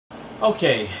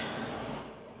Okay,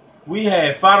 we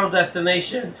had Final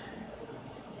Destination,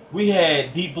 we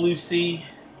had Deep Blue Sea,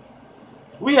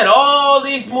 we had all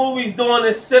these movies during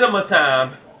this cinema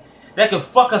time that could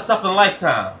fuck us up in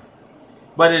Lifetime.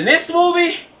 But in this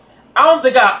movie, I don't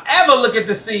think I'll ever look at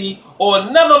the sea or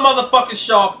another motherfucking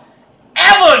shark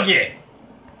ever again.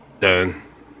 Dun.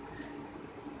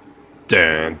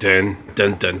 Dun dun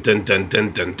dun dun dun dun dun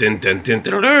dun dun dun dun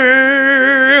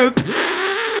dun.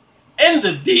 In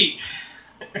the Deep.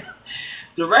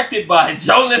 Directed by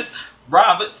Jonas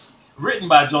Roberts. Written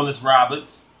by Jonas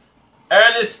Roberts.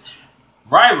 Ernest,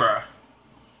 Riera.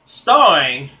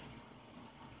 Starring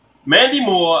Mandy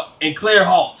Moore and Claire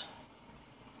Holt.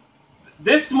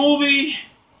 This movie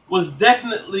was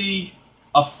definitely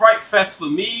a fright fest for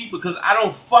me because I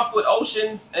don't fuck with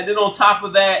oceans, and then on top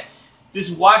of that,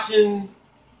 just watching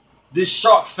this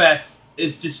shark fest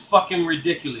is just fucking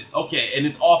ridiculous. Okay, and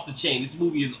it's off the chain. This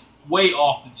movie is way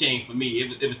off the chain for me.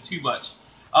 It was too much.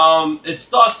 It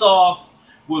starts off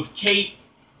with Kate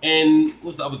and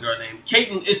what's the other girl name?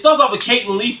 It starts off with Kate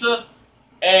and Lisa,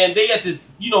 and they at this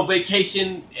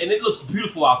vacation, and it looks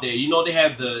beautiful out there. They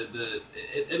have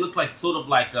it looks like sort of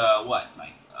like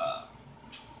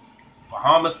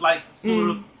Bahamas like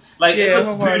sort of. Like, yeah, it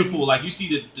looks beautiful. Like, you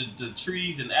see the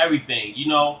trees and everything,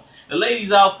 The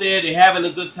ladies out there, they're having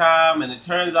a good time, and it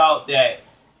turns out that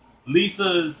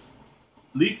Lisa's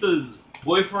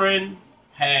boyfriend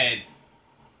had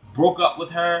broke up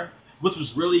with her, which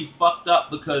was really fucked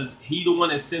up because he the one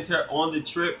that sent her on the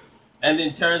trip, and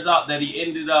then turns out that he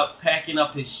ended up packing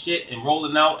up his shit and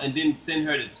rolling out and then send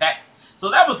her the text.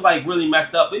 So that was, like, really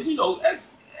messed up. But,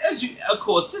 as you, of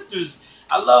course, sisters...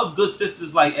 I love good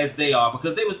sisters like as they are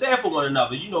because they was there for one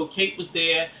another. Kate was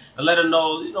there to let her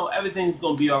know, everything's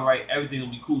going to be all right. Everything's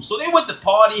going to be cool. So they went to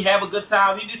party, have a good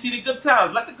time. You just see the good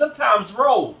times. Let the good times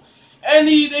roll. And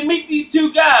they meet these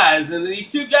two guys. And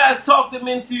these two guys talk them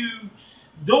into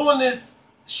doing this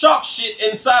shark shit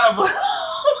inside of a...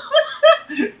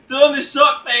 doing this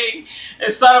shark thing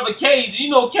inside of a cage.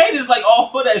 Kate is like all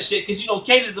for that shit because,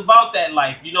 Kate is about that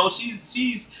life.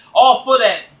 She's all for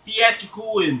that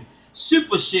theatrical and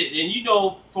super shit,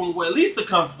 and from where Lisa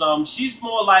comes from, she's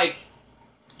more like,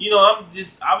 I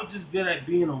was just good at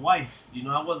being a wife.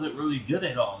 I wasn't really good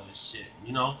at all this shit.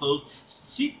 So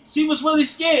she was really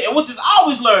scared, and which is I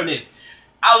always learn this.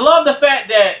 I love the fact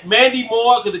that Mandy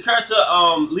Moore, because the character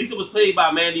Lisa was played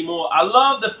by Mandy Moore. I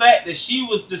love the fact that she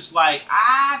was just like,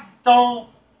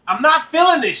 I'm not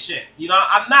feeling this shit.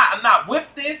 I'm not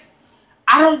with this.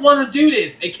 I don't want to do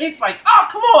this. And Kate's like, oh,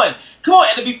 come on.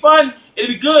 It'll be fun. It'll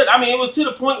be good. I mean, it was to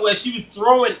the point where she was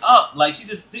throwing up. Like, she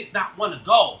just did not want to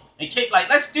go. And Kate like,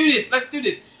 let's do this.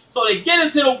 So they get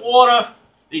into the water.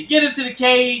 They get into the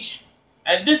cage.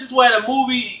 And this is where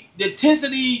the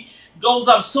intensity goes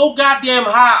up so goddamn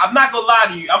high. I'm not going to lie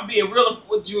to you. I'm being real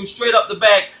with you straight up the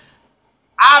back.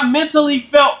 I mentally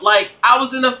felt like I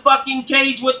was in a fucking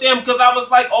cage with them because I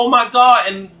was like, oh my God.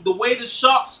 And the way the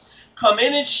sharks come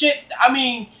in and shit. I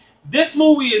mean, this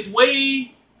movie is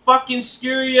way fucking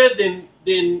scarier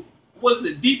than what is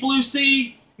it, Deep Blue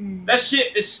Sea? That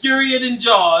shit is scarier than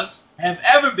Jaws have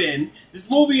ever been. This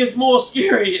movie is more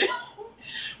scary,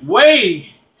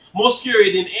 way more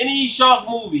scary than any shark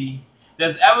movie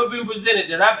that's ever been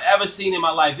presented that I've ever seen in my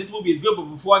life. This movie is good, but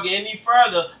before I get any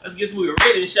further, let's get this movie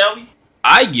rated, shall we?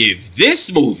 I give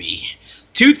this movie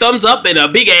 2 thumbs up and a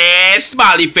big ass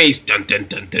smiley face. Dun dun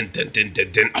dun dun dun dun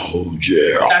dun dun. Oh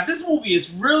yeah. Guys, this movie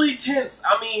is really tense.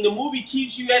 I mean, the movie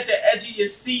keeps you at the edge of your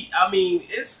seat. I mean,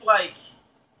 it's like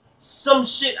some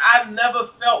shit I've never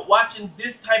felt watching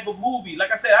this type of movie.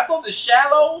 Like I said, I thought The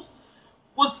Shallows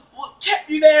was what kept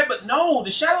you there, but no,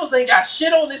 The Shallows ain't got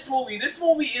shit on this movie. This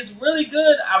movie is really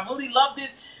good. I really loved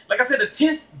it. Like I said, the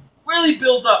tense really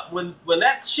builds up when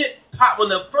that shit pop. When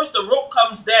the rope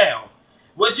comes down.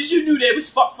 Well, just you knew they was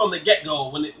fucked from the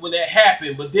get-go when that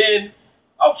happened. But then,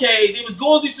 okay, they was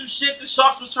going through some shit. The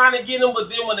sharks was trying to get them. But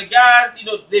then when the guys,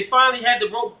 they finally had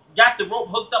got the rope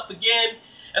hooked up again.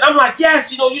 And I'm like,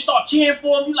 yes, you start cheering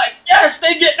for them. You like, yes,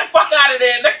 they get the fuck out of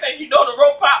there. Next thing you know, the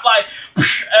rope pop like,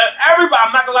 everybody,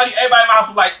 I'm not going to lie to you, everybody in my house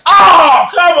was like, oh,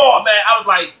 come on, man. I was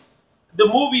like, the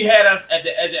movie had us at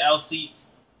the edge of our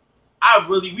seats.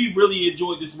 We really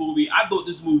enjoyed this movie. I thought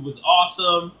this movie was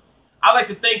awesome. I'd like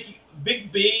to thank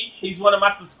Big B. He's one of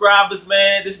my subscribers,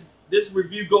 man. This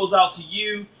review goes out to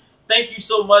you. Thank you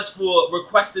so much for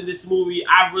requesting this movie.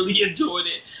 I really enjoyed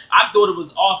it. I thought it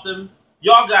was awesome.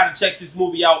 Y'all gotta check this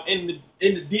movie out, In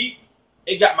the Deep.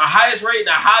 It got my highest rating.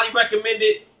 I highly recommend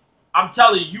it. I'm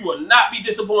telling you, you will not be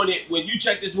disappointed when you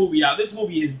check this movie out. This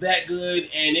movie is that good,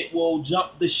 and it will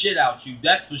jump the shit out you.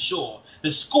 That's for sure.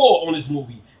 The score on this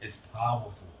movie is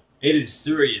powerful. It is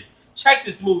serious. Check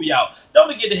this movie out.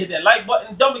 Don't forget to hit that like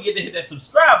button. Don't forget to hit that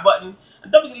subscribe button.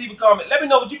 And don't forget to leave a comment. Let me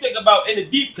know what you think about In the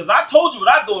Deep, because I told you what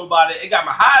I thought about it. It got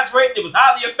my highest rating. It was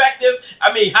highly effective.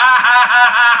 I mean,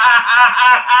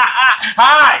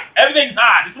 high. Everything's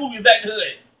high. This movie is that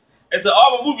good. And to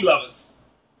all my movie lovers,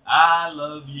 I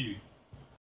love you.